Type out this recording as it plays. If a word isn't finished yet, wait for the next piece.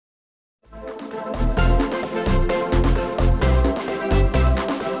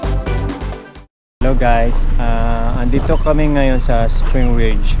guys, andito kami ngayon sa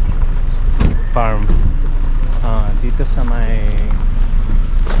Springridge Farm, dito sa may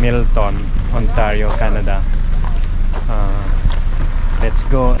Milton, Ontario, Canada. Let's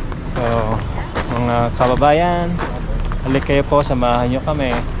go. So mga kababayan, halik kayo po, samahan nyo kami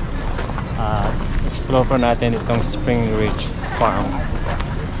at explore po natin itong Springridge Farm.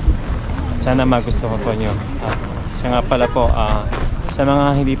 Sana magustuhan po nyo. Siya nga pala po, sa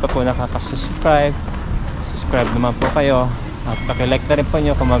mga hindi pa po nakaka-subscribe, subscribe naman po kayo at paki-like na rin po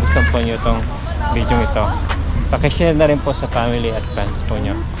nyo kung magustuhan po nyo itong video ito. Paki-share na rin po sa family at friends po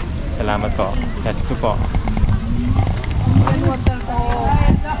nyo. Salamat po. Let's go po.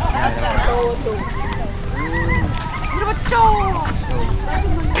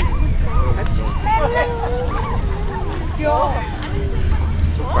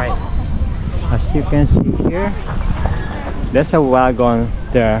 Right. As you can see here, there's a wagon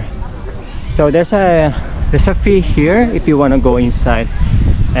there. So there's a fee here if you want to go inside,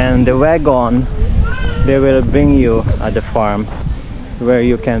 and the wagon, they will bring you at the farm where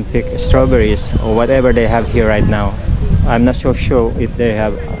you can pick strawberries or whatever they have here right now. I'm not so sure if they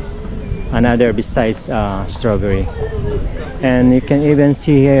have another besides strawberry. And you can even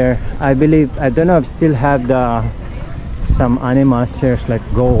see here, I believe, I don't know if still have some animals here like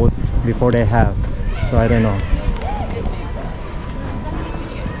goat before they have, so I don't know.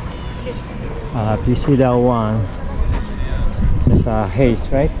 If you see that one, there's a haze,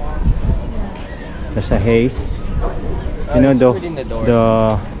 right? There's a haze. You know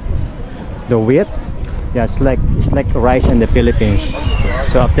the wheat? Yeah, it's like rice in the Philippines.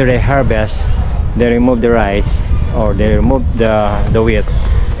 So after they harvest, they remove the rice or they remove the wheat.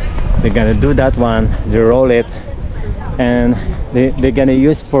 They're gonna do that one. They roll it, and they're gonna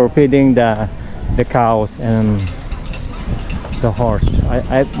use for feeding the cows and the horse.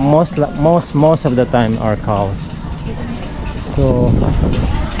 Most of the time are cows. So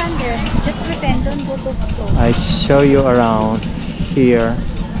just pretend, don't go to close. I show you around here.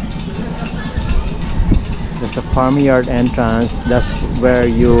 There's a farmyard entrance. That's where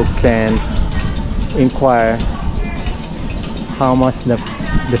you can inquire how much the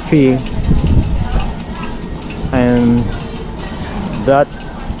fee, and that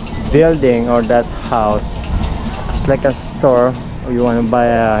building or that house, it's like a store. You want to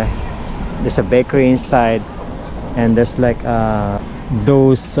buy there's a bakery inside, and there's like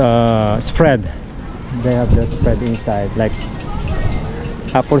those spread. They have the spread inside, like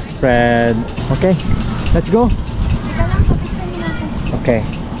apple spread. Okay, let's go. Okay,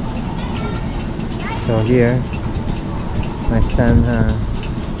 so here my son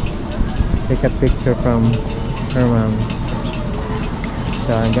take a picture from her mom,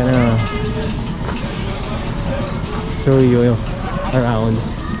 so I'm gonna show you around.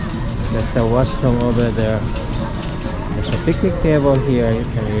 There's a washroom over there. There's a picnic table here, you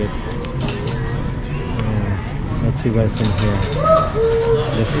can eat. Let's see what's in here.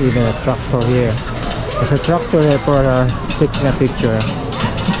 There's even a tractor here. There's a tractor here for taking a picture.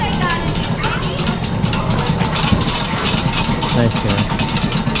 Nice here.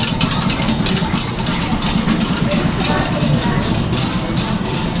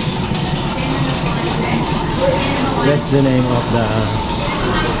 That's the name of the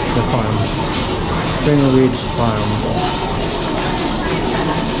farm, Springridge Farm.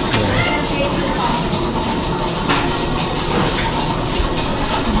 Yeah.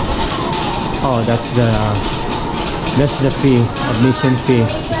 Oh, that's the fee, admission fee.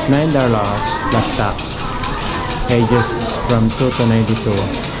 It's $9 plus tax. Ages from 2 to 92.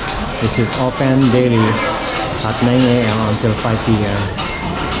 This is open daily at 9 a.m. until 5 p.m.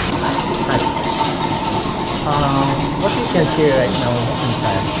 What you can see right now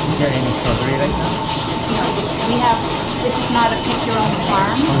inside, is there any strawberry right now? No, we have, this is not a picture on the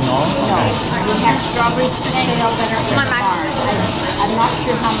farm. Oh no? Okay. No, we have strawberries for sale that are in the farm. I'm not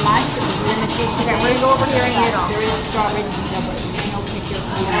sure how much, it was limited. Okay, we're going to go over here and get all. There is strawberries for sale, but there's no picture.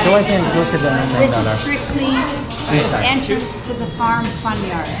 So what's inclusive in This is $9? strictly entrance to the farm fun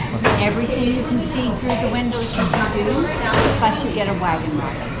yard. Okay. Everything you can see through the windows you can do, plus you get a wagon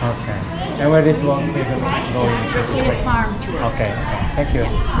ride. Okay. And where this one is going? Strictly a farm tour. Okay. Thank you.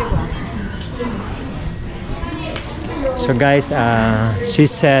 You're welcome. So guys, she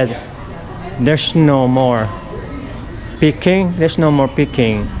said there's no more picking. There's no more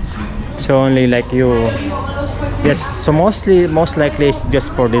picking. So only like you. Yes. So most likely it's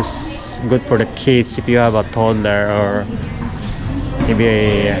just for this, good for the kids if you have a toddler or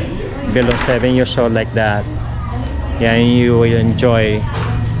maybe below 7 years old like that. Yeah, and you will enjoy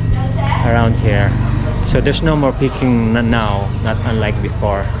around here. So there's no more picking now, not unlike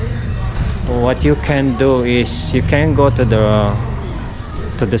before. what you can do is you can go to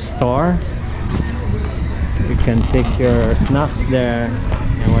the store. You can take your snacks there,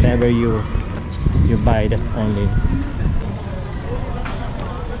 and whatever you buy, that's only.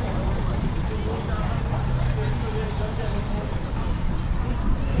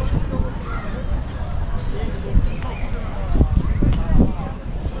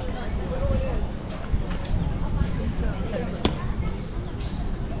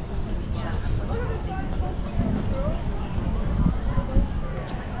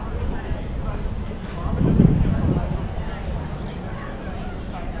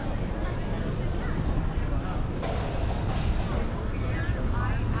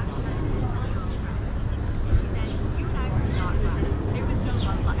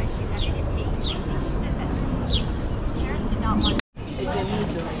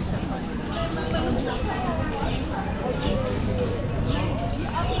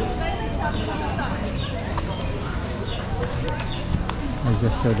 I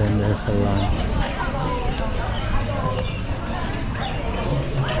just showed them there's a lunch.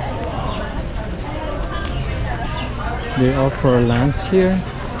 They offer lunch here.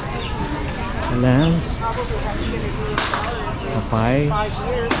 Lunch, a pie,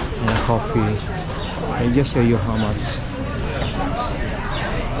 and a coffee. I just show you how much.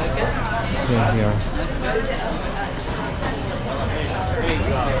 Here.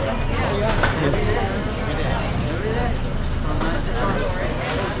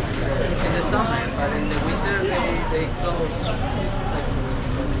 In the summer, but in the winter they close.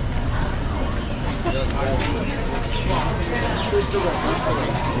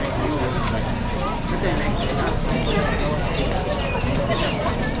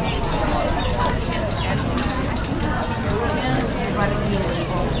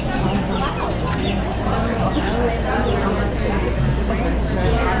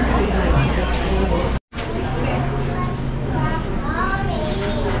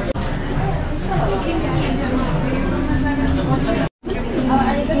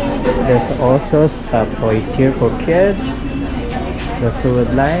 There's also stuffed toys here for kids, those who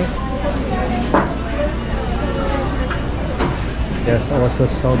would like. There's also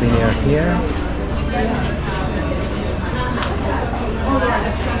souvenir here.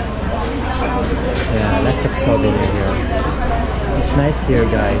 Yeah, lots of souvenir here. It's nice here,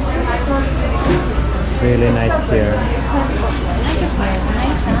 guys. Really nice here.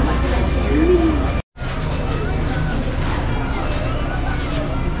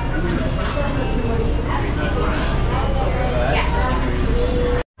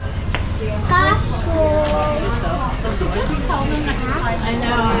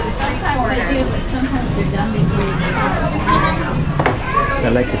 I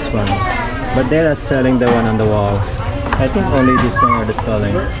like this one, but they are selling the one on the wall. I think only this one are the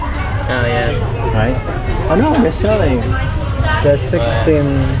selling. Oh yeah. Right? Oh no, they're selling. They're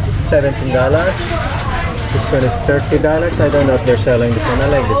 $16, $17. This one is $30. I don't know if they're selling this one. I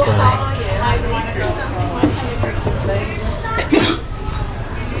like this one.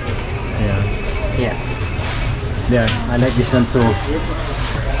 Yeah, I like this one too.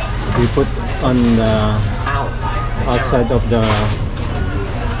 You put on the outside of the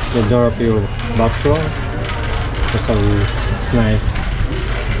door of your bathroom. That's how it's nice.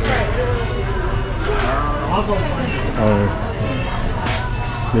 Oh,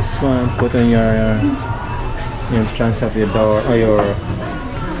 this one put on your in front of your door or your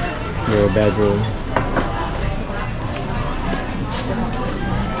bedroom.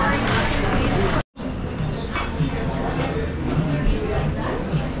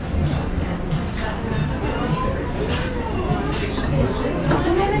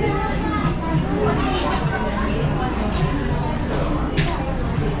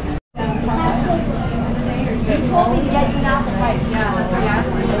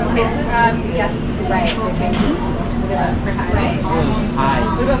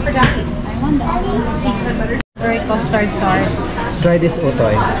 Custard tart. Try this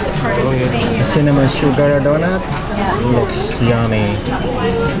utoy. A cinnamon sugar donut. Looks yummy.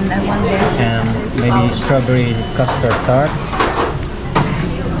 And maybe strawberry custard tart.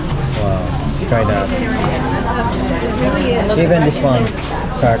 Wow, try that. Even this one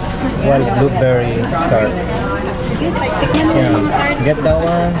tart, wild blueberry tart. Yeah, get that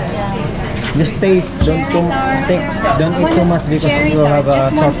one. Just taste. Don't eat too much because you will have a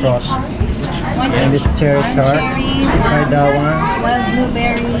throat rot. And this cherry tart. Try that one. Wild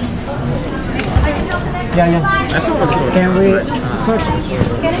blueberry. Yeah. Can we first?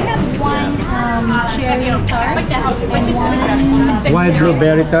 Can I have one cherry tart? Wild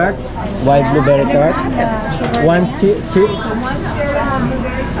blueberry tart. Wild blueberry tart. One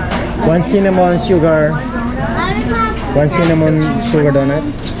One cinnamon sugar donut.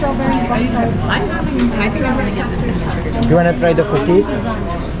 Strawberry custard. I think I'm gonna get the signature. Do you wanna try the cookies?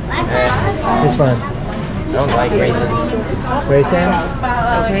 This one. I don't like raisins. Raisin?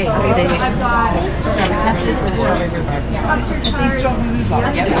 Okay, they strawberry custard or the strawberry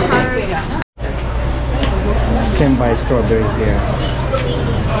rhubarb? Yep. You can buy strawberry here.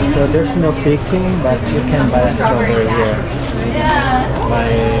 So there's no picking, but you can buy a strawberry here. By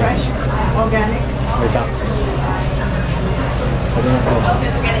bucks. I don't know how much.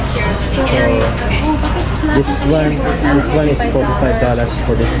 So this one is $45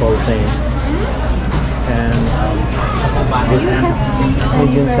 for this whole thing. And this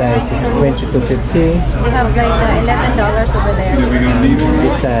medium size is $22.50. They have like $11 over there.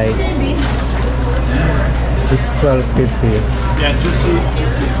 This size is $12.50. Yeah, just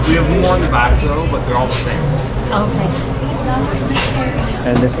we have more in the back though, but they're all the same. Okay.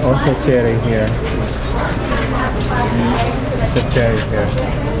 And there's also cherry here. There's a cherry here.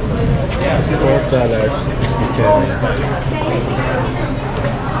 It's $12 is the cherry.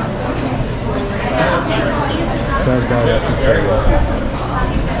 $12 the cherry.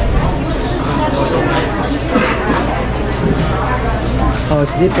 Oh,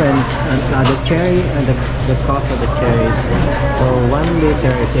 it's different. And the cherry and the cost of the cherries for 1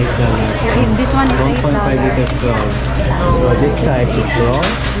 liter is $8. This one is 1.5 $8. liters 12. So this size is 12.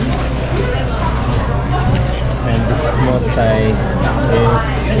 And this small size is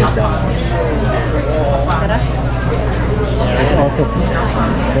 $8.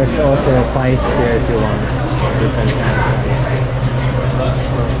 There's also pies here if you want different kind of pies.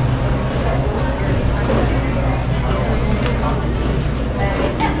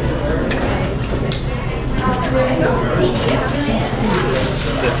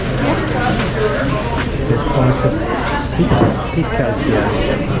 There's also pickles here.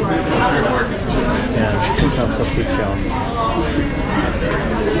 Yeah, pickles of pickle.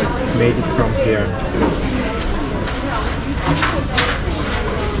 Made it from here.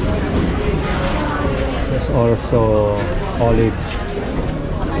 There's also olives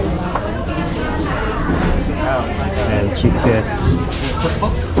and chickpeas.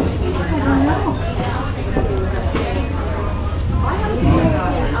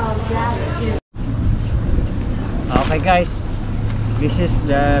 Okay guys, this is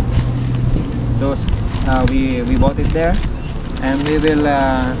those we bought it there, and we will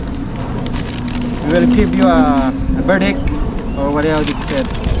give you a verdict or whatever you said.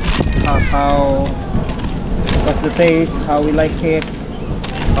 How what's the taste? How we like it?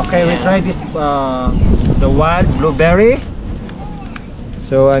 Okay, we try this the wild blueberry.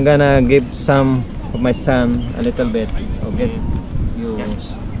 So I'm gonna give some of my son a little bit. I'll get you.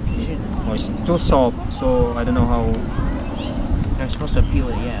 Oh, it's too soft, so I don't know how. They're supposed to peel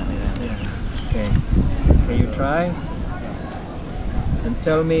it, yeah. Okay, can you try? And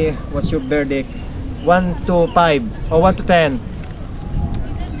tell me what's your verdict? 1 to 5 or 1 to 10?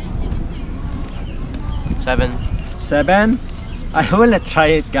 7. 7? I will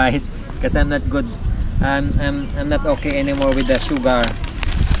try it, guys, because I'm not good. I'm not okay anymore with the sugar.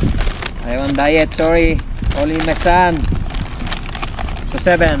 I'm on diet, sorry. Only my son. So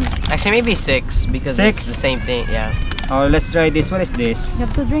 7. Actually, maybe 6 because 6? it's the same thing, yeah. Oh, let's try this. What is this? You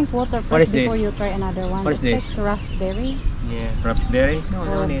have to drink water What is first before this? you try another one. What is It's this? like raspberry Yeah. Raspberry? No,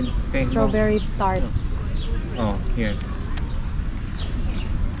 no or need. Okay, go. strawberry tart. Oh, here.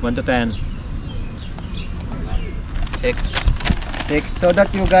 1 to 10. 6. 6. So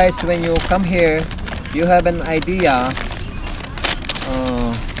that you guys, when you come here, you have an idea.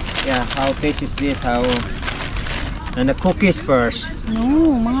 Yeah, how taste is this? How? And the cookies first. No,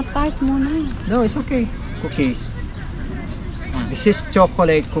 mga tart muna. No, it's okay. Cookies. This is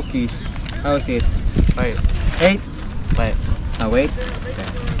chocolate cookies. How is it? 5. 8? 5. Wait. Okay.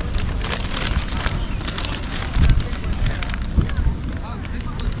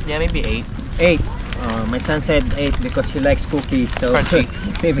 Yeah, maybe 8. 8. My son said 8 because he likes cookies. So Crunchy.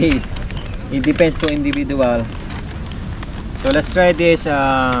 maybe it depends to individual. So let's try this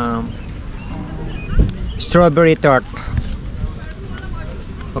strawberry tart.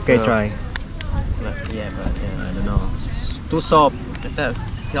 Okay, try. Yeah, but yeah. I don't know. Too soft. Just to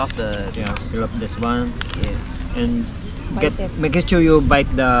peel off the. Yeah, fill up this one Yeah. and Bite it. make sure you bite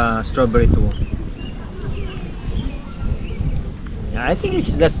the strawberry too. Yeah, I think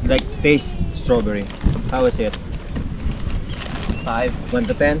it's just like taste strawberry. How is it? 5. 1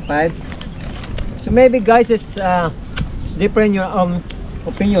 to 10? 5? So maybe guys, it's different your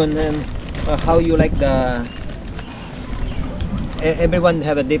opinion and how you like the. Everyone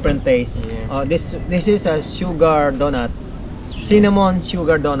have a different taste. Yeah. This is a sugar donut. Cinnamon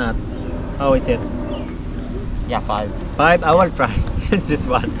sugar donut. How is it? Yeah, 5. 5? I will try. This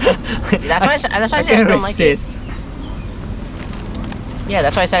one. That's why I said I can't don't like it. resist. Yeah,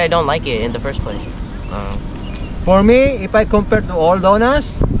 that's why I said I don't like it in the first place. For me, if I compare to all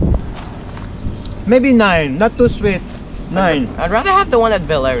donuts, maybe 9. Not too sweet. 9. I'd rather have the one at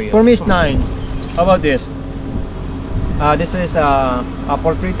Valerio. For me, it's 9. How about this? This is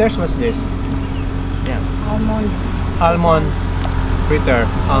apple fritters. What's this? Yeah. Almond fritter.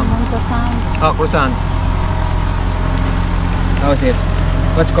 Almond croissant. Croissant. How's it?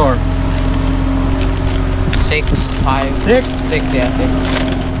 What score? 6, 5. 6? 6, yeah,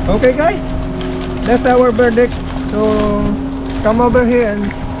 6. Okay, guys. That's our verdict. So come over here and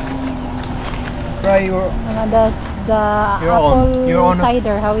try your The Your own.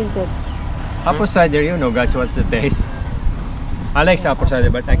 cider, how is it? apple cider. You know, guys, what's the taste? I like apple cider,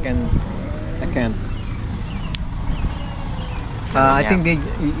 but I can't. I think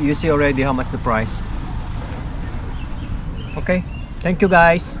you see already how much the price. Okay, thank you,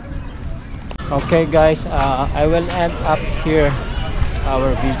 guys. Okay, guys, I will end up here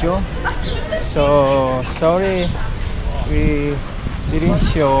our video. So sorry we didn't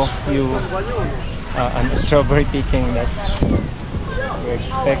show you an strawberry picking that we're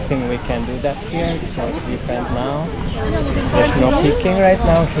expecting. We can do that here, so it's different now. There's no picking right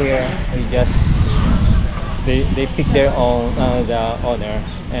now here. We just they pick their own, the owner,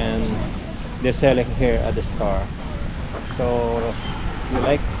 and they're selling here at the store. So if you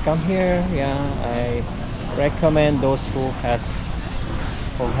like to come here, yeah, I recommend those who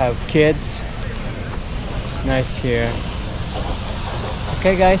have kids. It's nice here.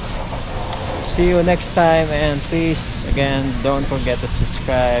 Okay, guys, see you next time, and please again don't forget to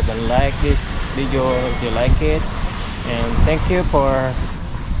subscribe and like this video if you like it, and thank you for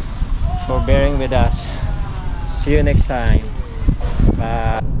bearing with us. See you next time.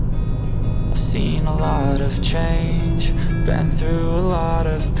 Bye. I've seen a lot of change, been through a lot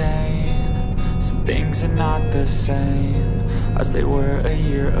of pain. Some things are not the same as they were a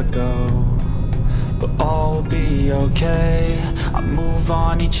year ago, but all will be okay. I move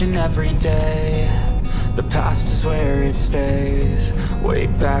on each and every day. The past is where it stays, way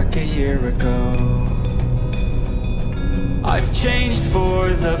back a year ago. I've changed for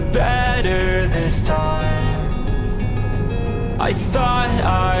the better this time. I thought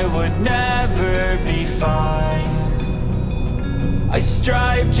I would never be fine. I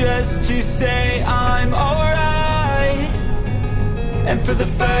strive just to say I'm alright, and for the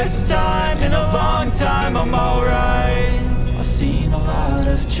first time in a long time I'm alright. I've seen a lot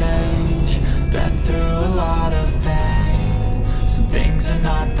of change, been through a lot of pain. Some things are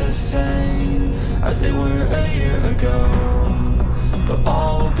not the same as they were a year ago, but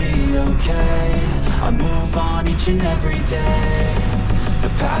all will be okay. I move on each and every day. The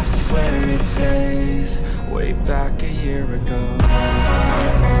past is where it stays, way back a year ago.